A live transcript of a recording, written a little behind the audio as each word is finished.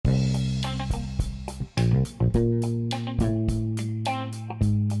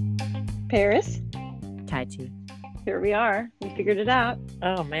Paris, Tati. here we are. We figured it out.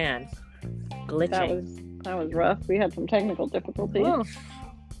 Oh man, That glitching. was rough. We had some technical difficulties. Oof.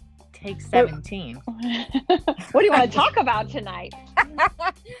 Take 17. What do you want to talk about tonight?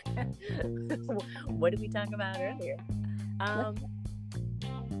 What did we talk about earlier?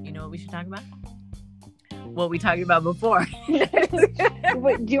 You know what we should talk about? What we talked about before.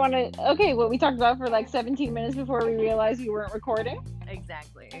 What, do you want to? Okay, what we talked about for like 17 minutes before we realized we weren't recording.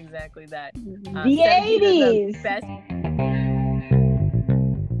 Exactly that. The 17 is 80s, the best.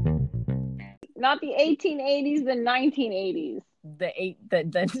 not the 1880s, the 1980s. The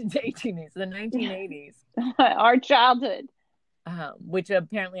 1880s, the 1980s. Our childhood. Which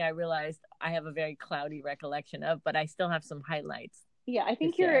apparently I realized I have a very cloudy recollection of, but I still have some highlights. Yeah, I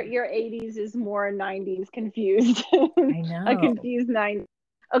think your 80s is more 90s confused. I know. A confused 90s.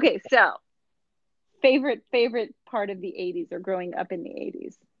 Okay, so favorite part of the 80s or growing up in the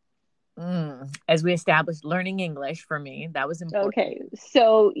 80s. As we established, learning English for me, that was important. Okay,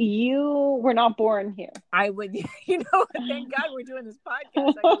 so you were not born here. I would, thank God we're doing this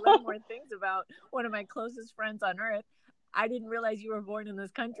podcast. I can learn more things about one of my closest friends on earth. I didn't realize you were born in this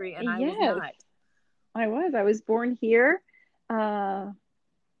country, and I was not. I was born here. So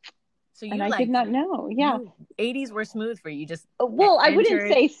you and I did not know. Yeah. 80s were smooth for you. Just I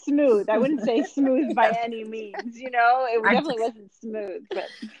wouldn't say smooth. I wouldn't say smooth by any means. It definitely wasn't smooth, but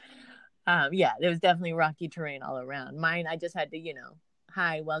there was definitely rocky terrain all around. Mine, I just had to,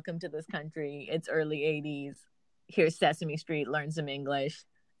 hi, welcome to this country. It's early 80s. Here's Sesame Street, learn some English.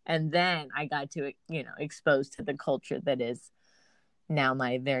 And then I got to, exposed to the culture that is now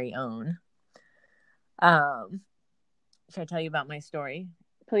my very own. Should I tell you about my story?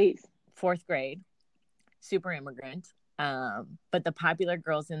 Please. 4th grade, super immigrant. But the popular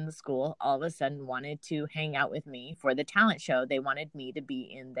girls in the school all of a sudden wanted to hang out with me for the talent show. They wanted me to be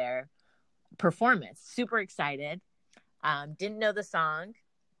in their performance. Super excited. Didn't know the song.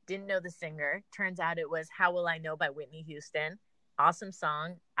 Didn't know the singer. Turns out it was How Will I Know by Whitney Houston. Awesome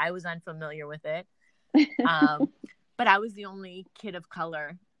song. I was unfamiliar with it. But I was the only kid of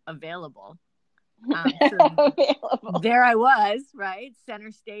color available. There I was, right?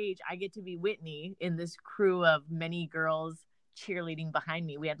 Center stage. I get to be Whitney in this crew of many girls cheerleading behind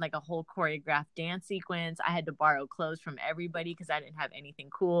me. We had like a whole choreographed dance sequence. I had to borrow clothes from everybody because I didn't have anything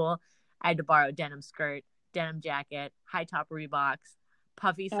cool. I had to borrow denim skirt, denim jacket, high top Reeboks,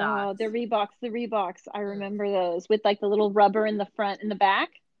 puffy socks. Oh, the Reeboks. I remember those with like the little rubber in the front and the back.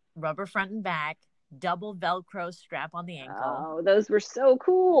 Rubber front and back. Double Velcro strap on the ankle. Oh, those were so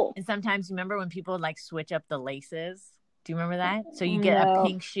cool. And sometimes, you remember when people would like switch up the laces? Do you remember that? So you get a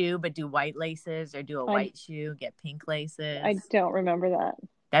pink shoe, but do white laces, or do a white shoe, get pink laces. I don't remember that.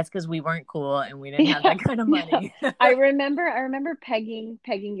 That's because we weren't cool and we didn't have that kind of money. I remember pegging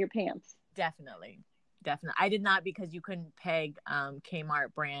your pants. Definitely. I did not, because you couldn't peg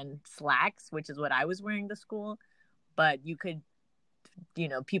Kmart brand slacks, which is what I was wearing to school. But you could,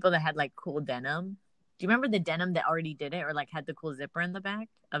 people that had like cool denim. Do you remember the denim that already did it, or like had the cool zipper in the back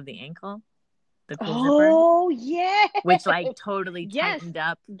of the ankle? The cool zipper. Oh, yeah. Which like totally tightened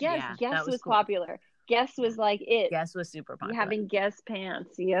up. Yes, yeah, Guess was cool. Popular. Guess was like it. Guess was super popular. Having Guess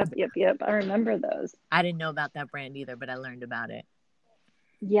pants. Yep. I remember those. I didn't know about that brand either, but I learned about it.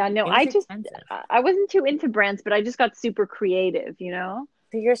 Yeah, no, I wasn't too into brands, but I just got super creative, So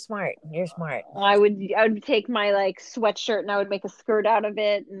you're smart. I would take my like sweatshirt and I would make a skirt out of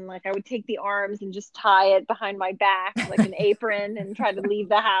it, and like I would take the arms and just tie it behind my back like an apron and try to leave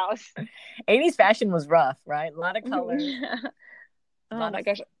the house. 80s fashion was rough, right? A lot of colors. Oh my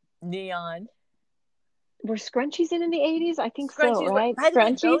gosh. Neon. Were scrunchies in the 80s? I think scrunchies so, right?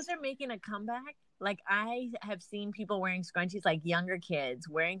 Scrunchies? Those are making a comeback. Like, I have seen people wearing scrunchies, like younger kids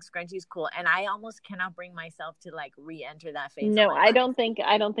wearing scrunchies, cool. And I almost cannot bring myself to like re-enter that phase. No, I don't think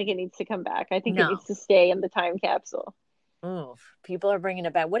it needs to come back. I think it needs to stay in the time capsule. Oof, people are bringing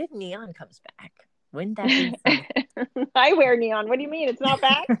it back. What if neon comes back? Wouldn't that be fun? I wear neon. What do you mean it's not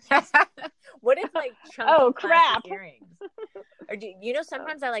back? What if like chunky crap earrings? Or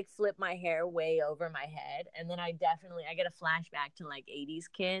sometimes I like flip my hair way over my head, and then I get a flashback to like 80s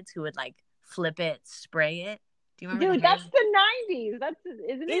kids who would like flip it, spray it. Do you remember? Dude, that's the 90s.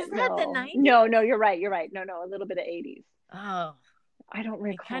 Isn't it? Is that the 90s? No, you're right. No, a little bit of 80s. Oh, I don't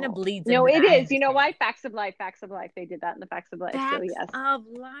recall. It kind of bleeds. No, it is. You know why? Facts of Life. They did that in the Facts of Life. Facts of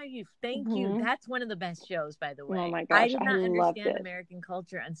Life. Thank you. That's one of the best shows, by the way. Oh my gosh, I did not understand American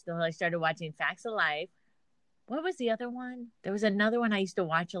culture until I started watching Facts of Life. What was the other one? There was another one I used to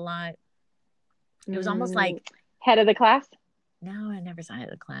watch a lot. It was almost like Head of the Class. No, I never saw Head of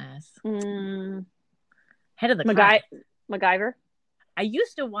the Class. Head of the class. MacGyver. I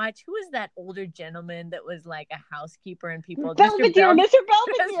used to watch, who was that older gentleman that was like a housekeeper and people, Belvedere, Mr.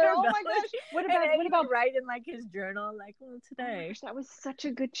 Belvedere. Mr. Oh my gosh. What about write in like his journal, like, well, today. Oh gosh, that was such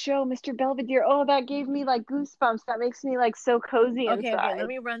a good show, Mr. Belvedere. Oh, that gave me like goosebumps. That makes me like so cozy inside. Okay, let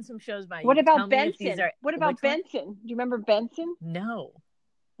me run some shows by you. What about Benson? What about Benson? Do you remember Benson? No.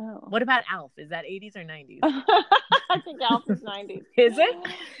 Oh. What about Alf? Is that 80s or 90s? I think Alf is 90s. Is it?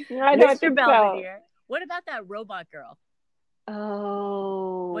 Yeah, I know. Mr. Belvedere. So. What about that robot girl?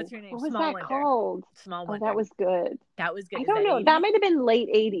 Oh, what's her name? What was Small that Wonder. Called? Small Wonder. Oh, that was good. That was good. I don't know. 80s? That might have been late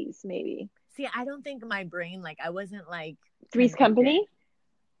 80s, maybe. See, I don't think my brain, like, I wasn't like Three's Company.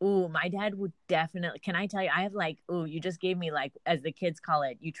 Ooh, my dad would definitely. Can I tell you? I have like, ooh, you just gave me like, as the kids call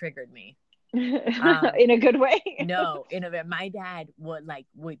it, you triggered me. In a good way. No, my dad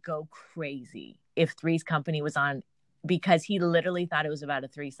would go crazy if Three's Company was on, because he literally thought it was about a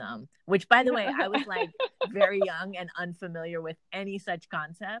threesome, which, by the way, I was like very young and unfamiliar with any such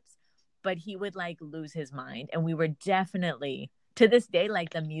concepts, but he would like lose his mind. And we were definitely, to this day, like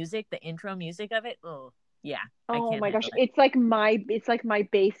the music, the intro music of it. Oh yeah. Oh my gosh. It's like my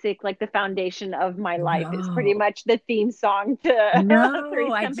basic, like the foundation of my life. It's pretty much the theme song to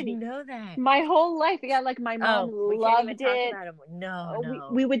No, I didn't know that. My whole life. Yeah, like my mom loved it. No.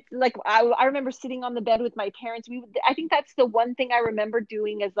 We would like, I remember sitting on the bed with my parents. I think that's the one thing I remember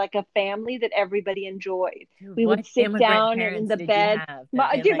doing as like a family that everybody enjoyed. Dude, we would sit down in the bed.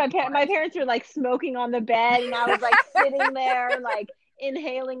 My parents were like smoking on the bed, and I was like sitting there like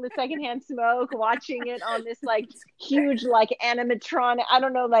inhaling the secondhand smoke, watching it on this like huge like animatronic. I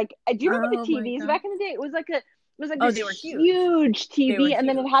don't know, like, do you remember the TVs back in the day? It was like this huge TV, and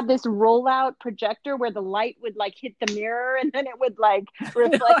then it had this rollout projector where the light would like hit the mirror, and then it would like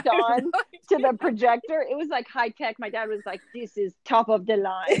reflect on to the projector. It was like high tech. My dad was like, "This is top of the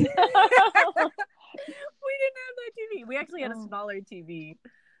line." We didn't have that TV. We actually had a smaller TV.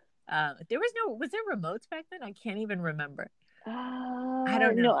 Was there remotes back then? I can't even remember. I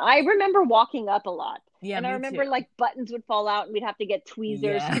don't know. No, I remember walking up a lot. Yeah, and I remember like buttons would fall out and we'd have to get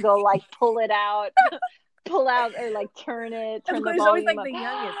tweezers to go like pull it out. Pull out or like turn it. Turn the volume always like up. The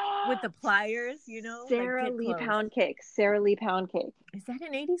youngest with the pliers, you know. Sarah Lee Pound Cake. Sarah Lee Pound Cake. Is that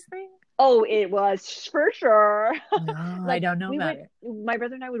an 80s thing? Oh, it was for sure. No, I don't know about it. My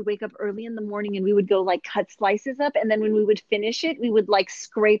brother and I would wake up early in the morning and we would go like cut slices up, and then when we would finish it, we would like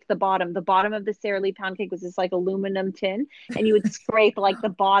scrape the bottom. The bottom of the Sarah Lee Pound Cake was this like aluminum tin, and you would scrape like the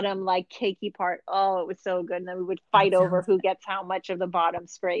bottom like cakey part. Oh, it was so good. And then we would fight over who gets how much of the bottom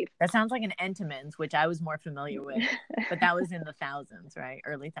scrape. That sounds like an Entenmann's, which I was more familiar with, but that was in the thousands, right?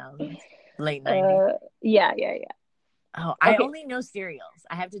 Early thousands, late 90s. Yeah. Oh, I only know cereals.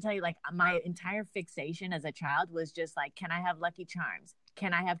 I have to tell you, like, my entire fixation as a child was just like, can I have Lucky Charms?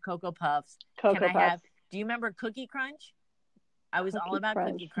 Can I have Cocoa Puffs? Do you remember Cookie Crunch? I was all about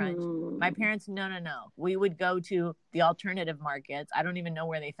Cookie Crunch. My parents, no. We would go to the alternative markets. I don't even know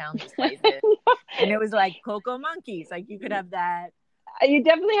where they found these places. And it was like Cocoa Monkeys. Like, you could have that. You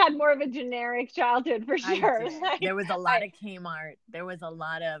definitely had more of a generic childhood for sure. There was a lot of Kmart. There was a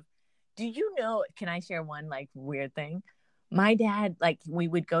lot of, do you know, can I share one like weird thing? My dad, like, we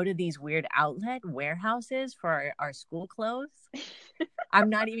would go to these weird outlet warehouses for our school clothes. I'm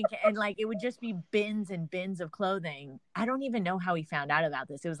not even, and like, it would just be bins and bins of clothing. I don't even know how he found out about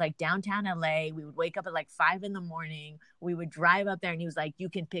this. It was like downtown LA. We would wake up at like 5 a.m. We would drive up there and he was like, you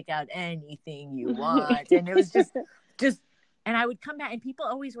can pick out anything you want. And it was just, and I would come back and people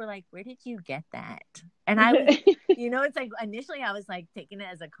always were like, where did you get that? And I was, it's like, initially I was like taking it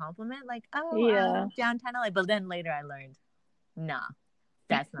as a compliment, like, downtown LA. But then later I learned, nah,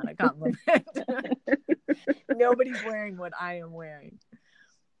 that's not a compliment. Nobody's wearing what I am wearing.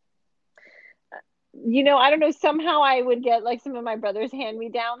 I don't know, somehow I would get like some of my brother's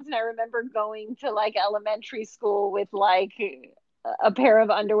hand-me-downs, and I remember going to like elementary school with like a pair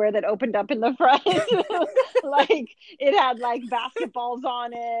of underwear that opened up in the front. Like it had like basketballs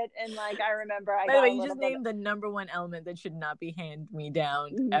on it, and like I remember By the way, you just named the number one element that should not be hand me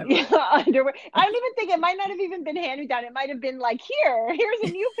down ever. Underwear. I don't even think it might not have even been hand me down. It might have been like, here's a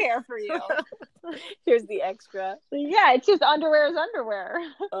new pair for you. Here's the extra. Yeah, it's just underwear is underwear.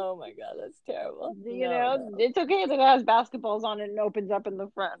 Oh my god, that's terrible. It's okay that it has basketballs on it and opens up in the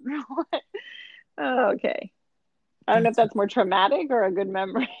front. Okay. I don't know if that's more traumatic or a good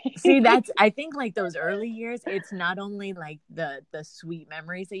memory. See, I think like those early years, it's not only like the sweet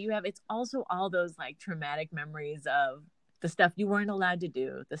memories that you have, it's also all those like traumatic memories of the stuff you weren't allowed to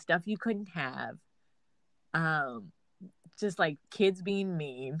do, the stuff you couldn't have. Just like kids being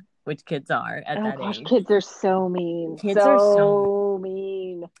mean, which kids are at that age. Kids are so mean. Kids are so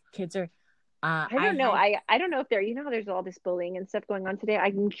mean. Kids are. I don't know. I don't know if how there's all this bullying and stuff going on today.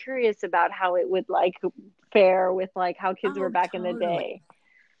 I'm curious about how it would like fare with like how kids were back in the day.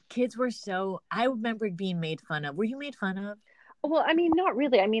 Kids were I remember being made fun of. Were you made fun of? Well, I mean, not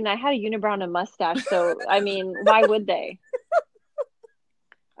really. I mean, I had a unibrow and a mustache, so I mean, why would they?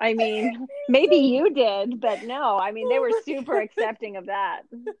 I mean, maybe you did, but no. I mean, they were super accepting of that.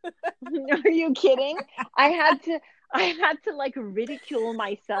 Are you kidding? I had to like ridicule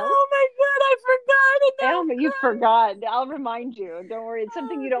myself. Oh my God, I forgot. You forgot. I'll remind you. Don't worry. It's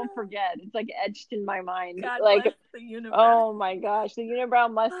something you don't forget. It's like etched in my mind. God like, bless the unibrow. Oh my gosh, the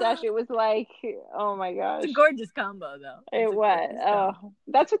unibrow mustache. It was like, oh my gosh. It's a gorgeous combo, though. It was. Oh,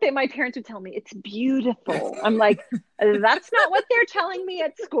 that's what my parents would tell me. It's beautiful. I'm like, that's not what they're telling me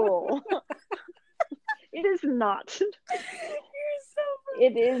at school. It is not.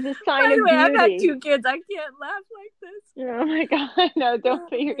 It is a sign of beauty. I've had 2 kids. I can't laugh like this. Oh my God. No, don't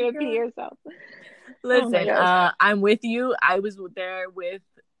pee. You're going to pee yourself. Listen, I'm with you. I was there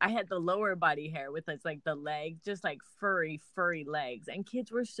I had the lower body hair with like the legs, just like furry legs. And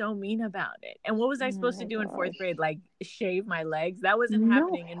kids were so mean about it. And what was I supposed to do in 4th grade? Like shave my legs? That wasn't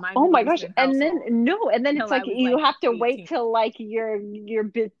happening in my my gosh. And then it's like you have to 18. Wait till like you're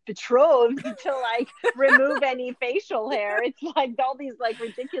betrothed to like remove any facial hair. It's like all these like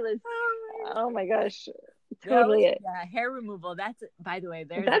ridiculous. Oh my gosh. Totally. Hair removal. That's, by the way,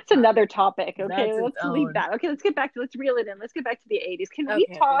 that's another topic. Okay, let's leave that. Okay, let's reel it in. Let's get back to the 80s. Can we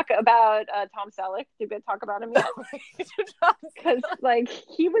talk about Tom Selleck? Did we talk about him yet? Because like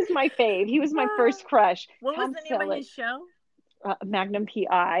he was my fave. He was my first crush. What was the name of his show? Magnum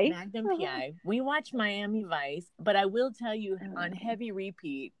PI. Magnum PI. We watched Miami Vice, but I will tell you, on heavy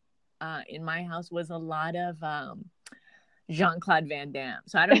repeat in my house was a lot of Jean-Claude Van Damme.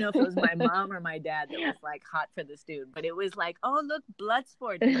 So I don't know if it was my mom or my dad that was like hot for this dude, but it was like, oh look,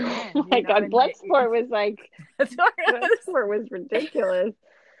 Bloodsport. Oh my God, Bloodsport was like Bloodsport was ridiculous.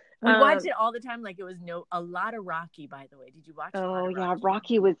 We watched it all the time. Like it was a lot of Rocky, by the way. Did you watch? Oh yeah,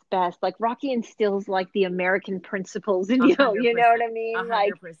 Rocky was best. Like Rocky instills like the American principles in you. You know what I mean?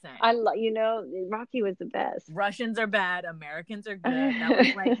 100%. Like Rocky was the best. Russians are bad. Americans are good. That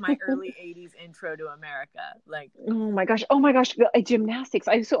was like my early '80s intro to America. Like oh my gosh, gymnastics.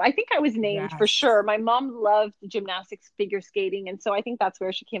 I think I was named for sure. My mom loved gymnastics, figure skating, and so I think that's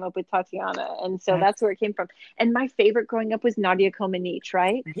where she came up with Tatiana, and so that's where it came from. And my favorite growing up was Nadia Comaneci,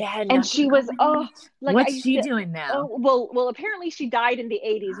 right? Yeah. And she was like, what's she doing now? Well, apparently she died in the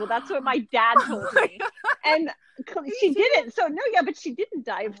 80s. Well, that's what my dad told me, and she didn't. So no, but she didn't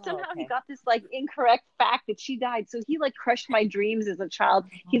die. Somehow he got this like incorrect fact that she died. So he like crushed my dreams as a child.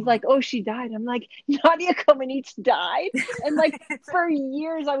 He's like, oh, she died. I'm like, Nadia Comaneci died, and like for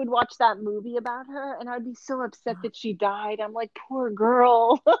years I would watch that movie about her, and I'd be so upset that she died. I'm like, poor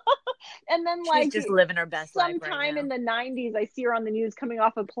girl. And then like she's just living her best life. Sometime in the 90s, I see her on the news coming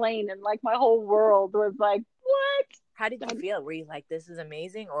off a plane, and like my whole world was like, what? How did you feel? Were you like, this is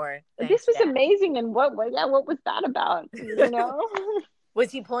amazing, or this was amazing? And what was that about? You know?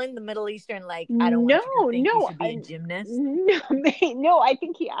 Was he pulling the Middle Eastern like, I don't want you to think you should be a gymnast? No, I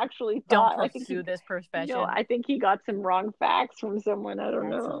think he actually thought, don't pursue this profession. No, I think he got some wrong facts from someone. I don't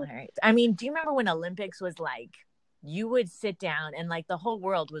know. Hilarious. I mean, do you remember when Olympics was like, you would sit down and like the whole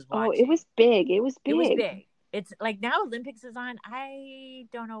world was watching? Oh, it was big. It was big. It's like now Olympics is on. I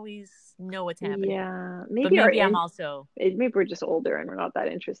don't always know what's happening. Yeah, maybe I'm also. Maybe we're just older and we're not that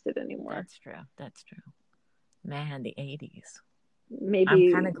interested anymore. That's true. Man, the 80s. Maybe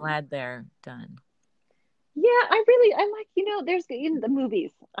I'm kind of glad they're done. Yeah, I like, there's the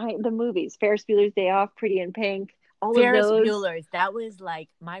movies. The movies. Ferris Bueller's Day Off, Pretty in Pink. Ferris Bueller's, that was like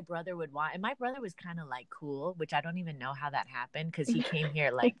my brother would watch, and my brother was kind of like cool, which I don't even know how that happened because he came here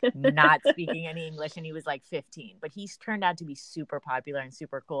like not speaking any English, and he was like 15, but he's turned out to be super popular and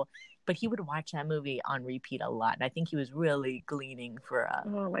super cool. But he would watch that movie on repeat a lot, and I think he was really gleaning for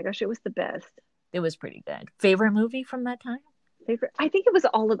oh my gosh, it was the best. It was pretty good. Favorite movie from that time? I think it was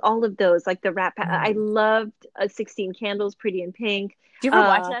all of those, like the Rat Pack. I loved 16 Candles, Pretty in Pink. Do you ever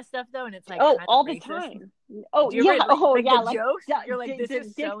watch that stuff though? And it's like all the time. Oh yeah, like jokes. You're like, this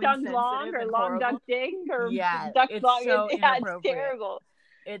is so Dick Long or Long Duck Dick or Duck it's Long. So it's terrible.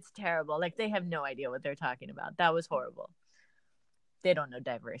 It's terrible. Like they have no idea what they're talking about. That was horrible. They don't know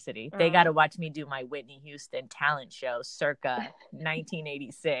diversity. They got to watch me do my Whitney Houston talent show circa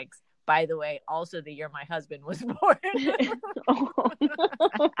 1986. By the way, also the year my husband was born.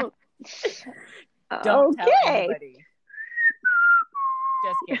 Don't tell anybody.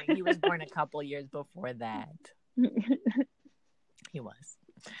 Just kidding. He was born a couple years before that. He was.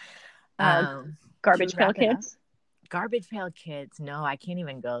 Garbage Pail Kids. Garbage Pail Kids. No, I can't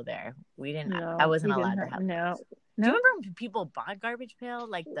even go there. We didn't. No, I wasn't allowed to have. No. Do you remember when people bought Garbage Pail?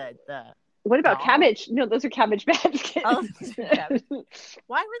 Like the. What about doll? Cabbage? No, those are Cabbage Patch Kids. Oh, Cabbage.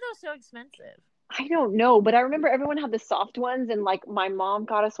 Why were those so expensive? I don't know, but I remember everyone had the soft ones, and like my mom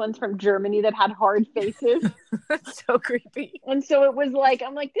got us ones from Germany that had hard faces. So creepy. And so it was like,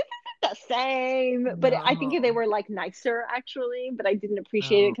 I'm like, this isn't the same. But I think they were like nicer actually, but I didn't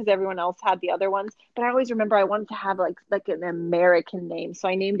appreciate it because everyone else had the other ones. But I always remember I wanted to have like an American name, so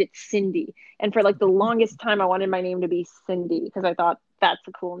I named it Cindy. And for like the longest time, I wanted my name to be Cindy because I thought that's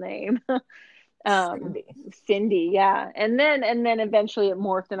a cool name. Cindy, yeah. And then eventually it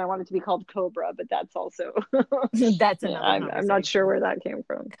morphed and I wanted to be called Cobra, but that's also that's another I'm not sure where that came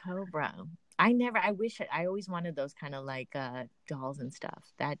from. Cobra. I always wanted those kind of like dolls and stuff.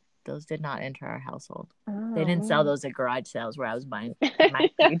 Those did not enter our household. They didn't sell those at garage sales where I was buying my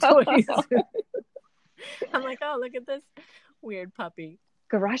toys. I'm like, oh, look at this weird puppy.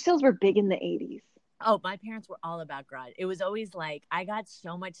 Garage sales were big in the 80s. Oh, my parents were all about garage. It was always like, I got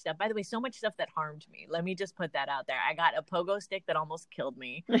so much stuff. By the way, so much stuff that harmed me. Let me just put that out there. I got a pogo stick that almost killed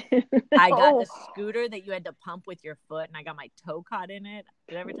me. I got a scooter that you had to pump with your foot, and I got my toe caught in it.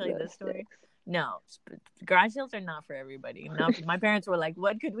 Did I ever tell you this story? No. Garage sales are not for everybody. My parents were like,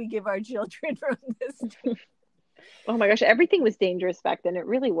 what could we give our children from this? Oh my gosh, everything was dangerous back then. It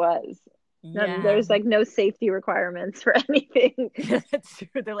really was. Yeah. There's like no safety requirements for anything. That's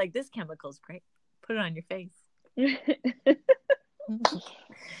true. They're like, this chemical's great. Put it on your face.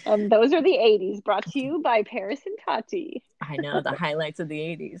 And those are the 80s, brought to you by Paris and Tati. I know, the highlights of the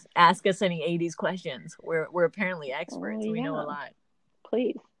 80s. Ask us any 80s questions. We're apparently experts. We know a lot.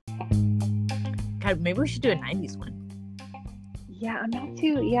 Please. God, maybe we should do a 90s one. Yeah, I'm not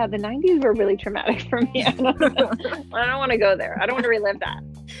too. Yeah, the 90s were really traumatic for me. I don't want to go there. I don't want to relive that.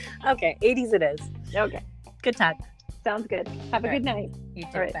 Okay, 80s it is. Okay. Good talk. Sounds good. Have a good night. You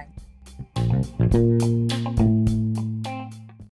too. Bye.